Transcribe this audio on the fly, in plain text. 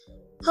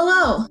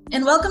Hello,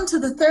 and welcome to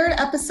the third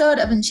episode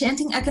of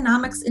Enchanting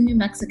Economics in New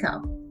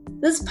Mexico.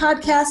 This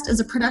podcast is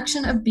a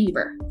production of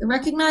Beaver, the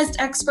recognized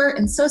expert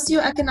in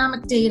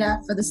socioeconomic data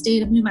for the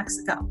state of New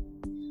Mexico.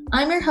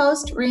 I'm your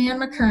host,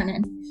 Rhianne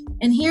McKernan,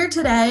 and here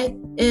today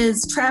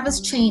is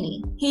Travis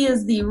Cheney. He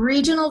is the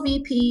Regional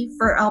VP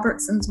for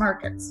Albertsons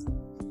Markets.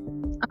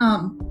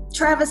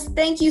 Travis,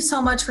 thank you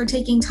so much for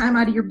taking time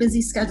out of your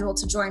busy schedule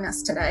to join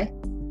us today.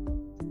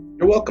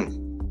 You're welcome.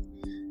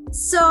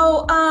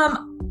 So,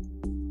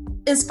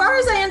 as far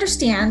as I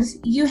understand,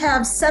 you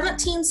have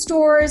 17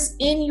 stores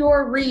in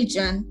your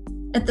region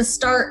at the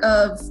start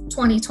of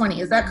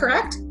 2020. Is that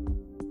correct?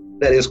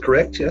 That is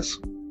correct, yes.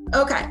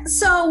 Okay.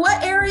 So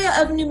what area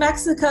of New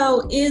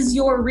Mexico is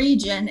your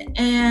region,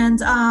 and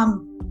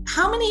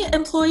how many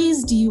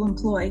employees do you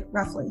employ,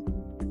 roughly?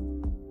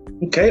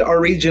 Okay,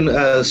 our region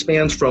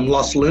spans from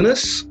Los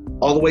Lunas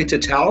all the way to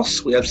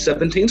Taos. We have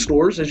 17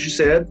 stores, as you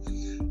said.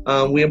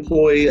 We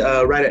employ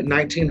right at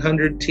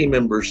 1,900 team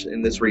members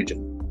in this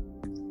region.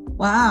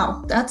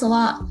 Wow, that's a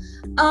lot.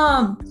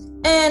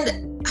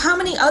 And how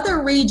many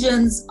other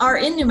regions are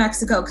in New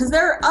Mexico? Because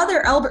there are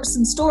other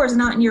Albertsons stores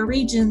not in your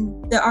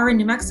region that are in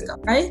New Mexico,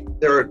 right?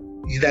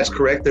 That's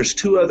correct. There's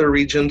two other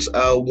regions,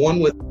 one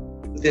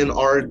within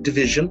our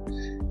division,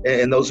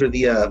 and those are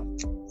the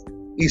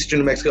Eastern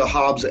New Mexico,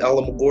 Hobbs,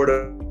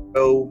 Alamogordo,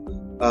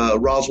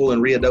 Roswell,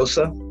 and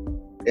Ruidoso.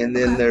 And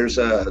then there's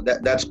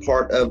that's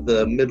part of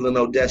the Midland,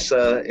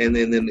 Odessa, and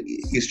then the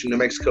Eastern New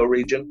Mexico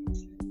region.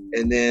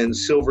 And then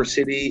Silver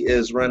City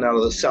is run out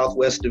of the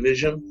Southwest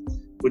Division,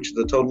 which is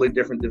a totally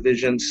different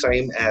division,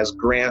 same as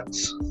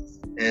Grants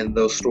and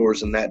those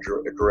stores in that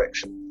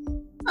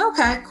direction.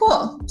 Okay,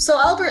 cool. So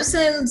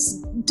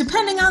Albertsons,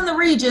 depending on the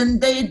region,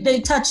 they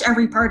touch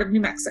every part of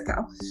New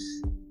Mexico.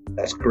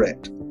 That's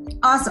correct.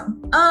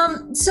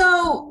 Awesome.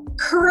 So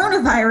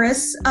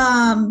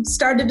coronavirus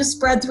started to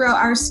spread throughout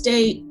our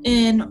state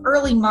in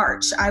early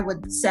March, I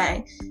would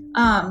say.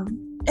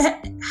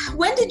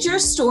 When did your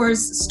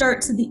stores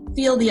start to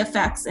feel the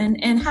effects,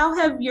 and how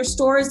have your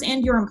stores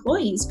and your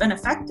employees been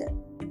affected?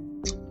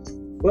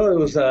 Well, it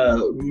was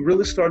we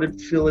really started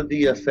feeling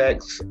the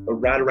effects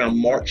right around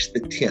March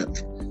the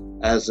 10th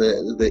as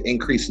the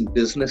increase in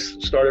business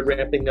started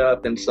ramping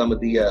up, and some of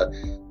the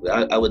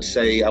I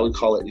would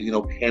call it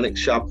panic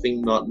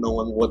shopping, not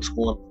knowing what's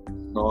going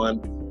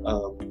on.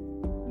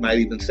 Might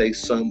even say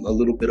a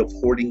little bit of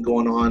hoarding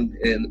going on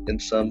in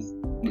some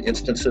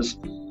instances.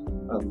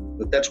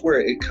 But that's where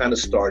it kind of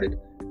started.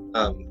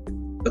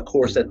 Of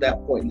course, at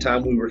that point in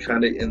time, we were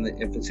kind of in the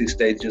infancy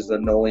stages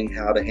of knowing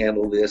how to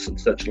handle this and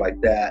such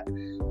like that.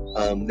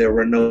 There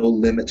were no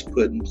limits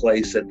put in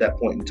place at that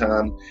point in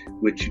time,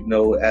 which,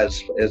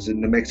 as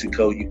in New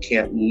Mexico, you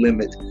can't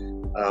limit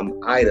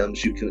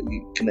items. You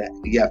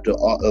have to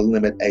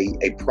limit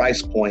a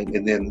price point,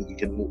 and then you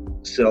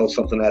can sell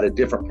something at a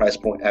different price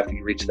point after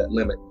you reach that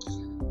limit.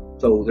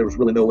 So there was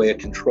really no way of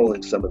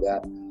controlling some of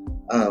that.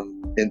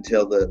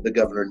 Until the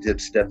governor did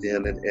step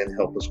in and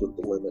help us with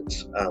the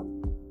limits.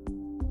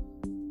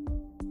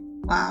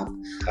 Wow.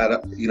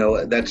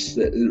 That's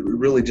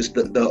really just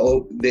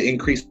the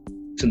increase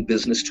in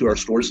business to our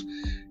stores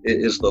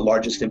is the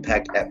largest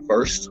impact at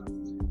first.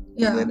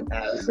 Yeah. And then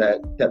as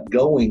that kept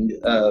going,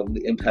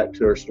 the impact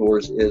to our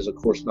stores is, of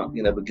course, not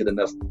being able to get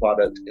enough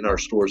product in our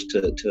stores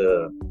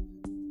to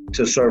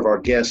serve our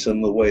guests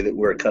in the way that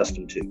we're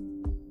accustomed to.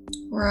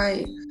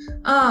 Right.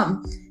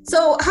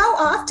 So how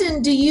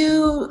often do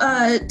you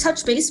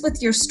touch base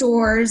with your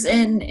stores,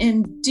 and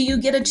do you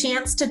get a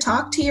chance to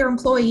talk to your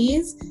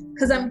employees?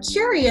 Because I'm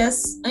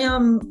curious,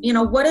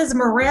 what is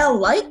morale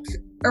like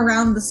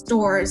around the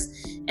stores,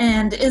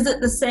 and is it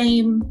the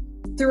same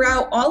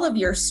throughout all of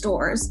your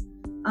stores?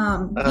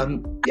 I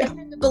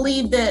tend to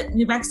believe that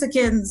New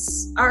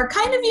Mexicans are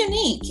kind of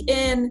unique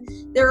in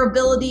their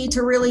ability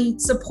to really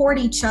support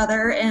each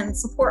other and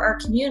support our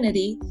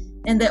community,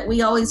 and that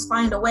we always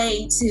find a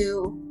way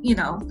to,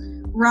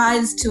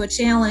 rise to a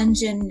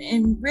challenge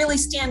and really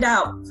stand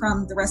out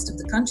from the rest of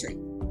the country.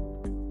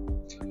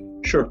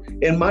 Sure.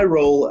 In my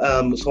role,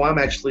 so I'm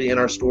actually in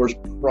our stores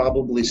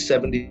probably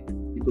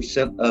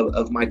 70%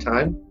 of my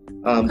time.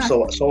 Okay.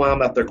 So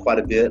I'm out there quite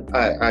a bit.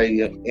 I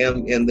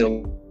am in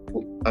the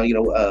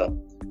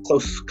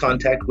close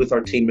contact with our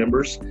team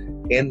members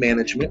and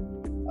management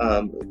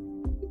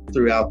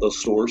throughout those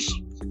stores.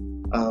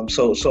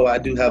 So I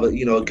do have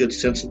a good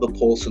sense of the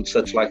pulse and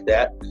such like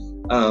that.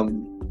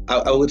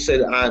 I would say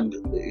that I'm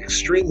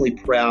extremely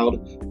proud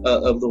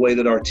of the way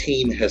that our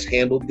team has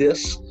handled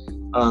this.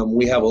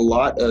 We have a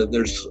lot of,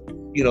 there's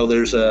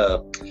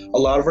a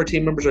lot of our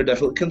team members are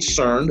definitely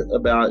concerned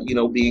about,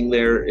 being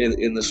there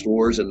in the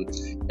stores and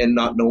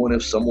not knowing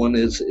if someone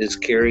is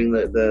carrying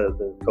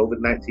the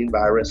COVID-19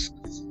 virus,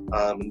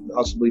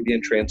 possibly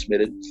being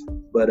transmitted.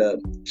 But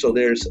so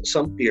there's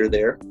some fear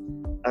there.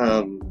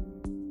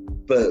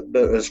 But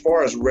as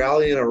far as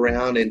rallying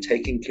around and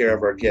taking care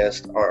of our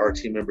guests, our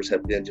team members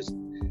have been just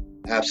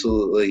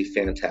absolutely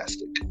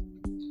fantastic.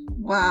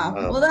 Wow.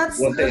 Well, that's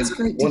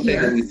great to hear. One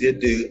thing that we did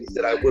do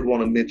that I would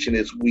want to mention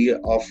is we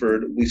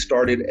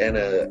started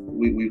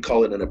we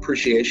call it an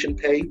appreciation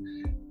pay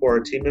for our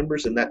team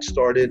members, and that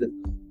started,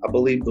 I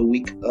believe, the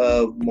week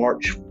of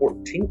March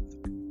 14th.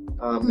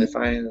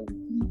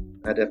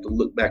 I'd have to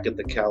look back at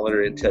the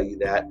calendar and tell you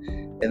that.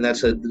 And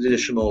that's an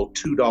additional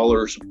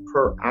 $2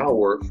 per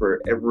hour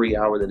for every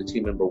hour that a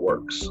team member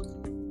works.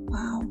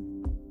 Wow.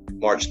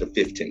 March the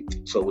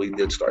 15th. So we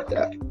did start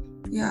that.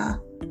 Yeah.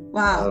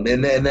 Wow.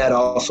 And then that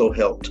also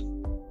helped.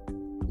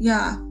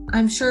 Yeah.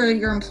 I'm sure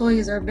your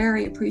employees are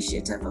very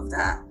appreciative of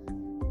that.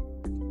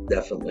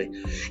 Definitely.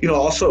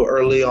 Also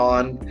early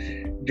on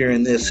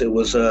during this, it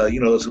was,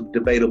 it was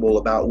debatable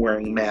about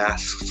wearing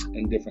masks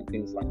and different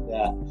things like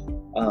that.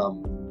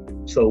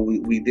 So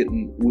we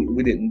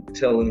didn't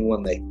tell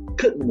anyone they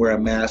couldn't wear a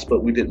mask,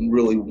 but we didn't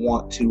really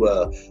want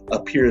to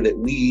appear that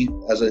we,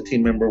 as a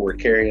team member, were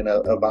carrying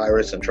a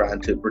virus and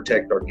trying to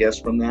protect our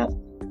guests from that.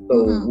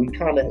 So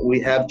we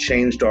have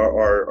changed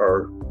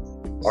our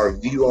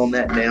view on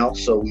that now.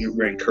 So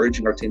we're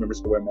encouraging our team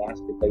members to wear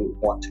masks if they would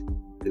want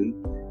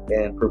to,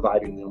 and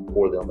providing them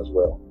for them as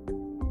well.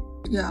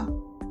 Yeah.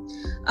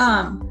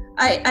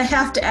 I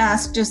have to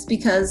ask, just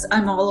because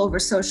I'm all over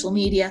social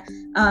media,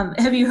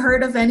 have you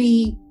heard of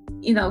any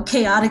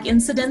chaotic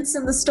incidents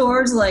in the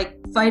stores, like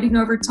fighting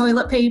over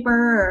toilet paper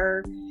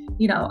or,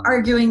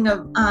 arguing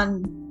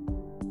on,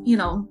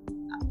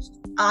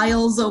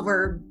 aisles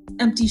over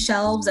empty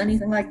shelves,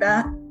 anything like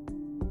that?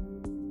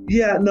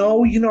 Yeah,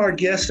 no, our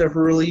guests have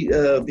really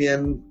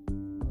been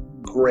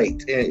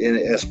great in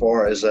as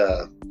far as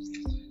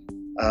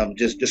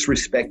just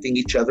respecting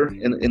each other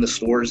in the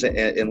stores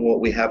and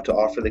what we have to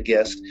offer the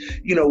guests.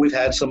 We've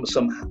had some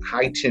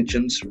high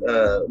tensions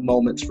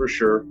moments for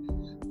sure.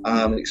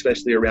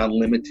 Especially around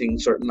limiting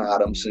certain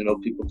items.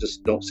 People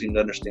just don't seem to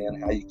understand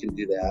how you can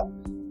do that.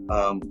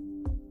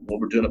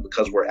 We're doing it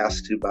because we're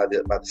asked to by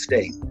the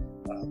state.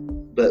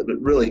 But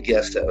really,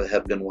 guests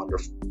have been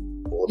wonderful.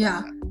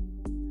 Yeah.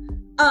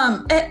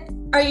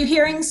 Are you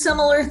hearing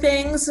similar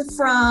things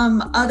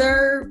from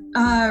other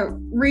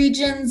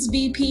regions,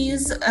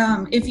 VPs,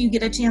 if you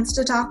get a chance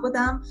to talk with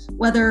them,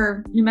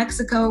 whether New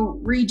Mexico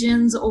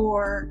regions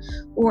or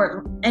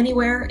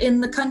anywhere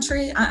in the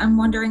country? I'm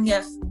wondering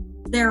if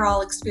they're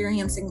all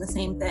experiencing the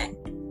same thing.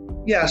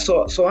 Yeah,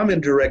 so I'm in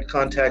direct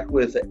contact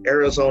with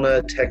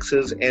Arizona,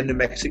 Texas, and New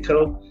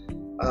Mexico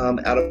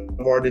out of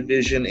our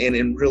division, and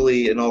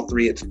in all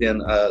three, it's been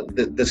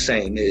the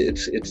same.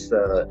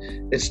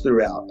 It's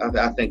throughout.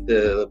 I think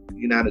the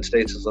United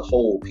States as a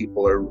whole,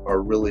 people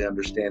are really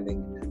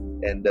understanding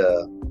and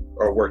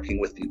are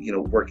working with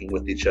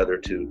each other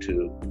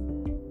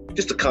to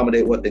just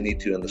accommodate what they need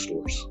to in the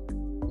stores.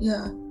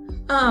 Yeah.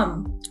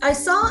 I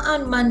saw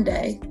on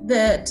Monday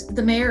that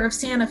the mayor of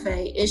Santa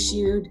Fe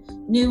issued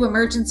new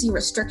emergency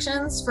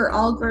restrictions for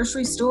all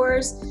grocery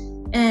stores,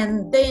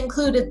 and they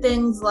included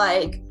things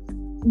like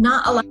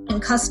not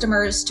allowing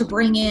customers to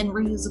bring in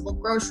reusable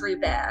grocery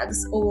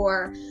bags,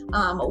 or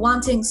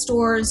wanting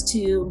stores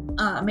to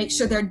make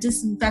sure they're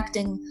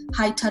disinfecting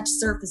high-touch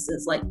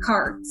surfaces like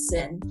carts,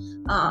 and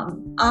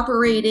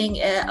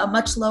operating at a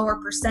much lower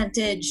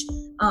percentage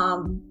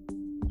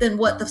than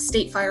what the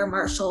state fire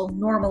marshal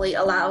normally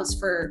allows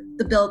for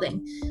the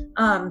building.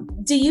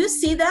 Do you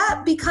see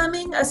that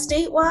becoming a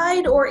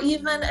statewide or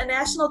even a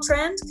national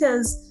trend?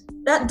 Because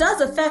that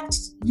does affect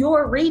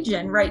your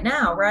region right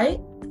now, right?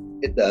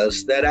 It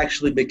does. That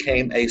actually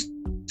became a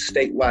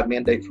statewide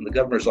mandate from the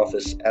governor's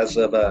office as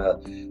of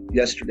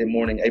yesterday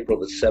morning, April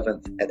the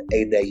 7th at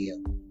 8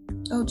 a.m.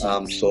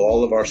 Oh, so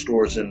all of our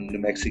stores in New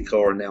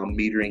Mexico are now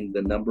metering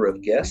the number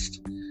of guests,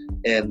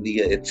 and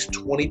it's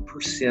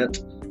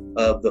 20%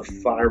 of the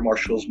fire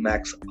marshal's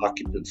max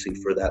occupancy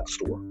for that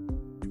store.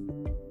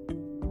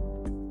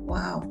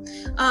 Wow.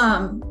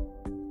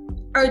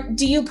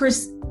 Do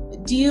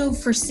you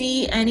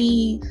foresee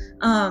any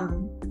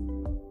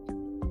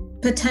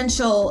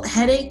potential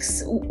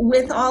headaches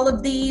with all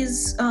of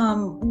these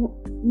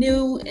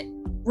new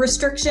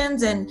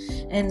restrictions, and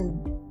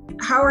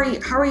how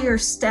are your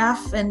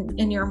staff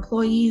and your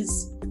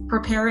employees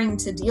preparing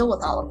to deal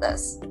with all of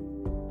this?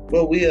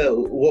 Well,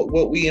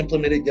 what we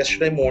implemented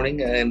yesterday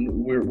morning, and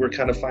we're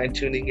kind of fine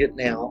tuning it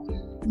now,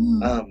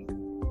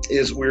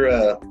 is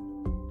we're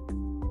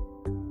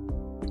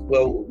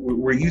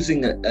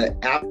using an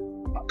app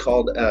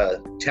called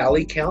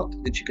Tally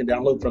Count that you can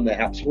download from the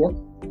App Store.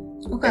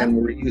 Okay. And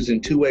we're using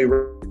two-way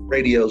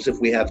radios if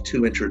we have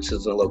two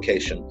entrances in a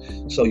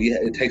location. So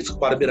it takes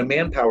quite a bit of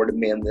manpower to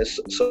man this.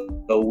 So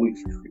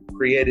we've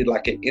created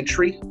like an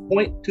entry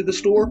point to the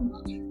store,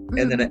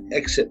 and then an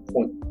exit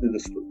point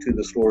to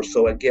the store,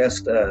 so a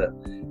guest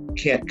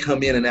can't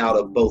come in and out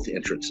of both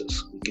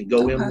entrances. We can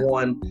go in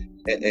one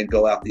and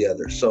go out the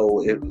other.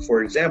 So,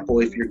 for example,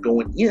 if you're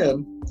going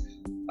in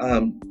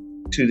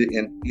to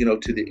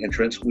the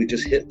entrance, we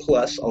just hit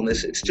plus on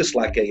this. It's just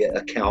like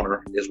a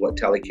counter, is what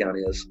Tally Count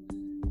is,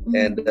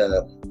 and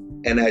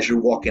as you're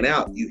walking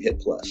out, you hit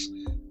plus.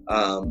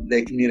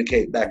 They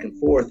communicate back and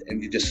forth,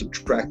 and you just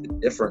subtract the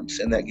difference,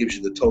 and that gives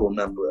you the total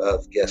number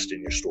of guests in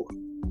your store.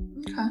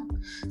 Okay.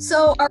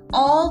 So are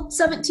all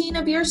 17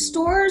 of your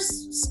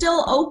stores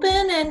still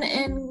open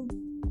and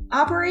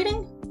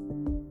operating?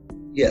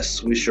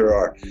 Yes, we sure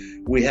are.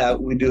 We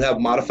do have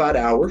modified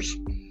hours.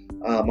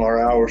 Our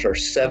hours are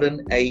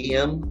 7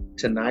 a.m.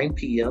 to 9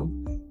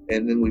 p.m.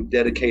 And then we've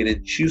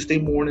dedicated Tuesday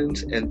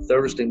mornings and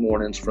Thursday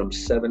mornings from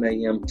 7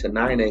 a.m. to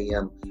 9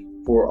 a.m.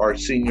 for our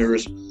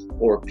seniors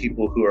or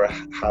people who are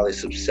highly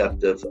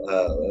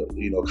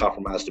susceptible,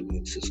 compromised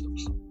immune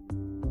systems.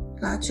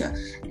 Gotcha.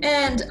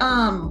 And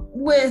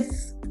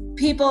with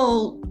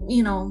people,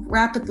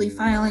 rapidly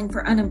filing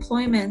for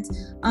unemployment,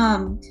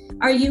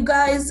 are you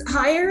guys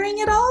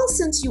hiring at all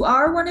since you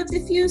are one of the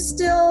few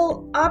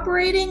still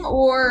operating,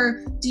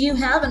 or do you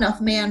have enough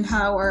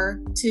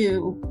manpower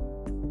to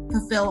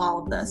fulfill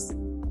all of this?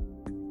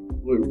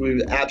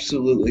 We've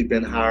absolutely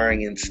been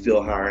hiring and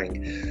still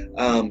hiring.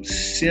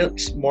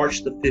 Since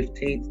March the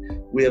 15th,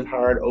 we have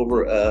hired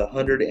over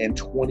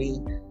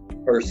 120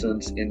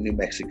 persons in New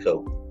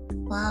Mexico.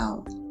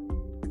 Wow.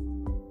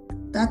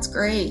 That's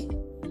great.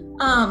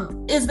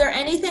 Is there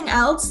anything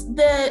else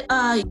that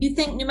you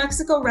think New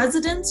Mexico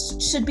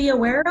residents should be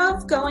aware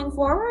of going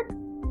forward?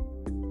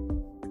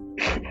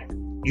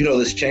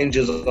 This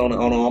changes on an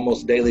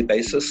almost daily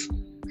basis.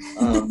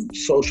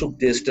 Social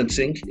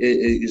distancing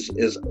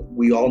is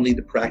we all need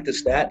to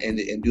practice that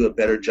and do a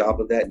better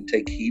job of that and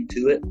take heed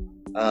to it.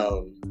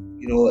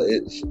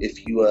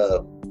 If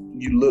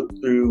you look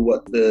through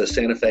what the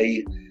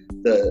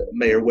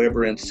Mayor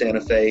Weber in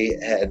Santa Fe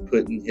had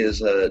put in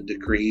his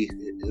decree,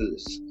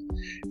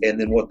 and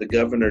then what the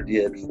governor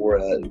did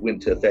went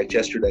into effect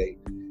yesterday.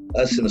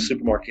 Us in the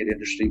supermarket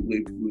industry,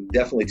 we've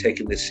definitely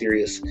taken this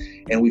serious,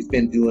 and we've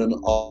been doing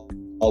all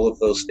of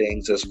those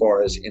things as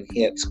far as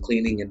enhanced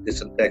cleaning and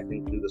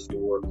disinfecting through the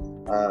store,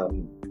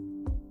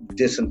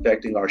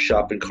 disinfecting our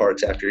shopping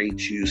carts after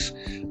each use,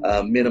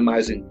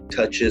 minimizing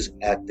touches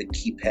at the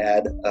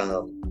keypad,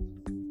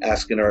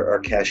 asking our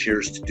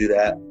cashiers to do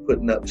that,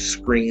 putting up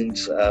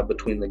screens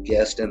between the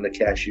guest and the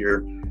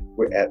cashier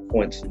at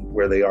points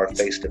where they are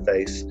face to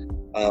face.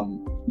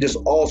 Just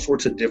all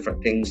sorts of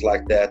different things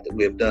like that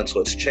we have done. So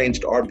it's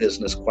changed our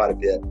business quite a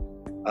bit.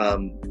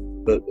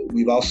 But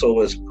we've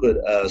also put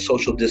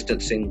social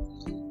distancing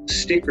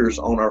stickers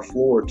on our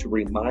floor to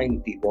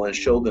remind people and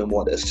show them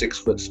what a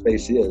 6-foot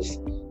space is.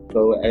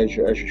 So as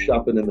you're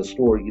shopping in the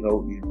store,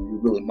 you're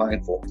really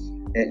mindful.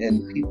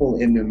 And people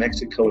in New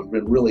Mexico have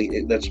been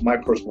really, that's my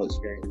personal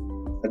experience,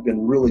 have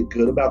been really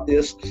good about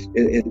this.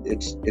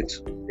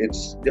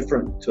 It's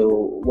different to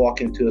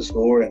walk into a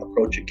store and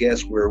approach a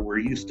guest where we're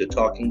used to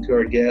talking to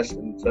our guests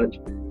and such.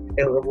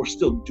 And we're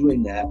still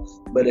doing that.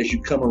 But as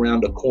you come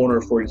around a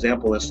corner, for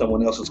example, and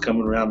someone else is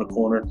coming around the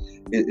corner,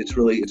 it's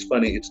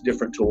funny. It's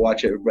different to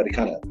watch everybody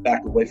kind of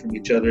back away from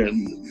each other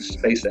and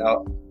space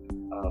out.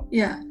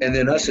 And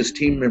then us as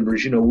team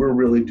members, we're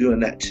really doing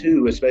that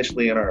too,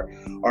 especially in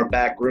our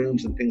back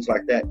rooms and things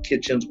like that,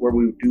 kitchens where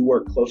we do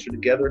work closer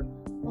together.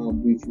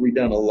 We've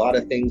redone a lot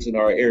of things in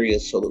our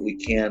areas so that we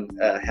can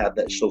have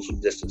that social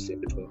distancing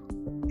between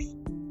us.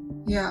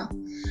 Yeah.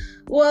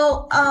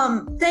 Well,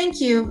 thank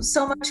you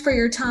so much for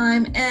your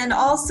time. And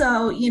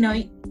also,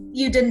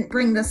 you didn't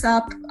bring this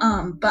up,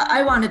 but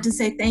I wanted to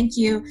say thank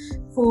you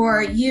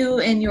for you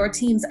and your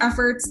team's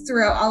efforts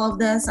throughout all of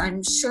this.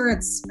 I'm sure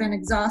it's been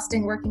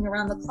exhausting working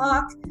around the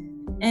clock.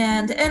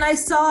 And I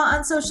saw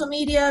on social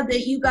media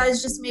that you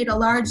guys just made a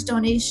large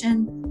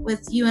donation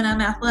with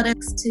UNM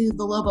Athletics to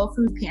the Lobo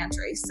Food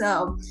Pantry.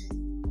 So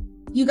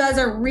you guys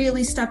are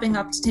really stepping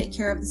up to take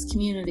care of this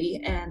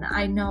community, and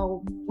I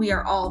know we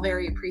are all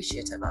very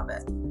appreciative of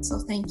it. So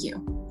thank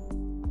you.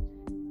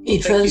 Hey,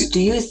 Trez, do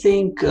you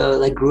think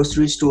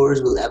grocery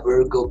stores will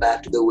ever go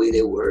back to the way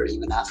they were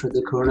even after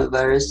the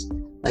coronavirus?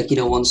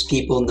 Once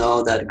people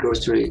know that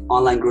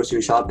online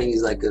grocery shopping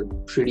is a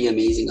pretty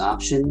amazing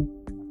option,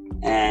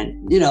 and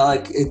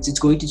it's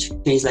going to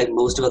change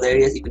most of other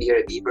areas. Even here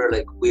at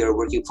Beaver, we are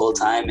working full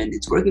time and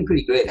it's working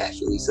pretty great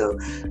actually. So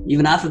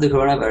even after the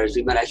coronavirus,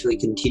 we might actually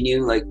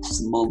continue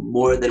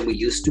more than we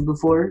used to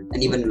before,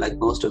 and even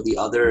most of the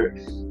other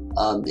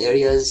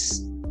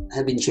areas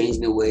have been changed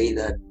in a way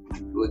that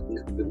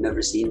we've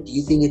never seen. Do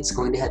you think it's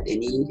going to have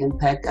any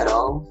impact at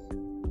all?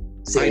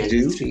 Say I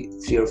do.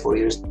 3 or 4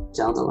 years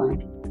down the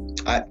line.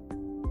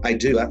 I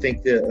do. I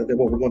think that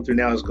what we're going through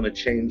now is going to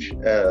change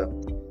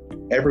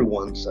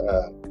everyone's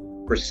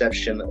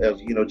perception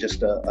of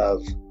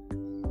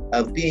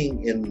of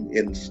being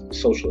in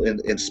social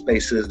in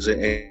spaces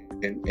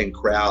and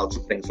crowds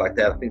and things like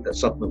that. I think that's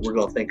something that we're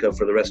going to think of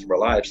for the rest of our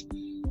lives.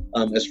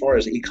 As far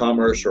as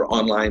e-commerce or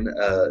online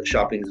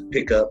shopping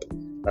pickup,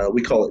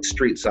 we call it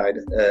street side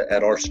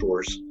at our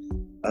stores.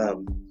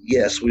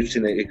 Yes, we've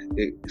seen a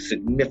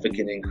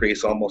significant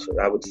increase, almost,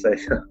 I would say,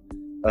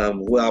 I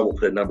won't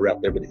put a number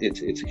out there, but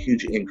it's a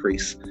huge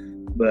increase.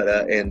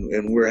 But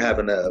and we're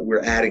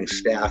adding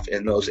staff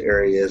in those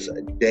areas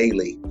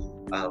daily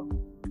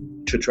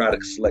to try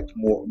to select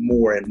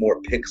more and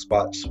more pick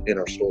spots in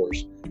our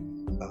stores.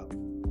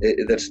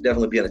 That's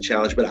definitely been a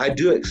challenge, but I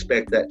do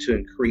expect that to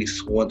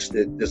increase once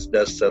this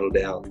does settle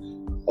down.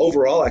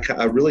 overall,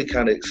 I really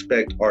kind of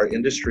expect our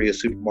industry of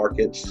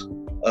supermarkets,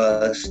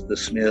 us, the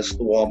Smiths,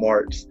 the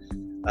Walmarts,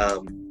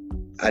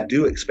 I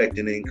do expect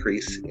an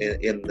increase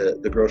in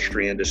the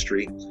grocery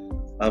industry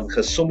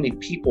because so many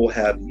people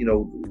have,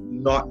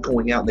 not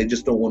going out and they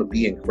just don't want to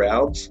be in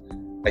crowds.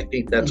 I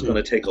think that's going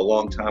to take a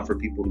long time for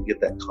people to get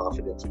that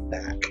confidence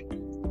back.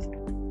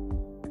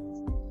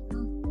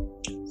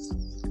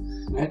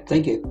 All right,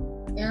 thank you.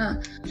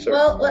 Yeah. Sure.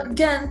 Well,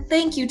 again,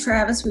 thank you,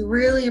 Travis. We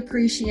really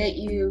appreciate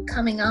you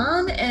coming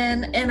on.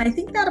 And I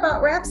think that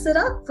about wraps it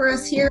up for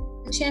us here at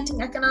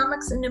Enchanting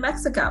Economics in New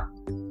Mexico.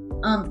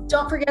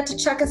 Don't forget to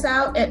check us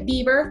out at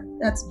Beber,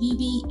 that's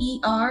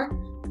vber.unm.edu,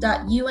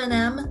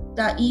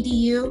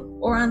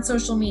 or on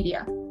social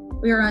media.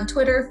 We are on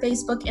Twitter,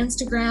 Facebook,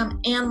 Instagram,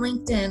 and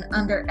LinkedIn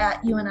under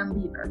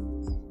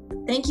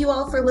 @UNMBeber. Thank you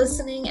all for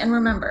listening, and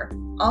remember,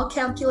 all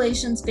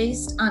calculations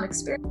based on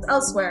experience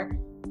elsewhere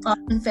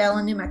often fail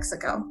in New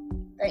Mexico.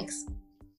 Thanks.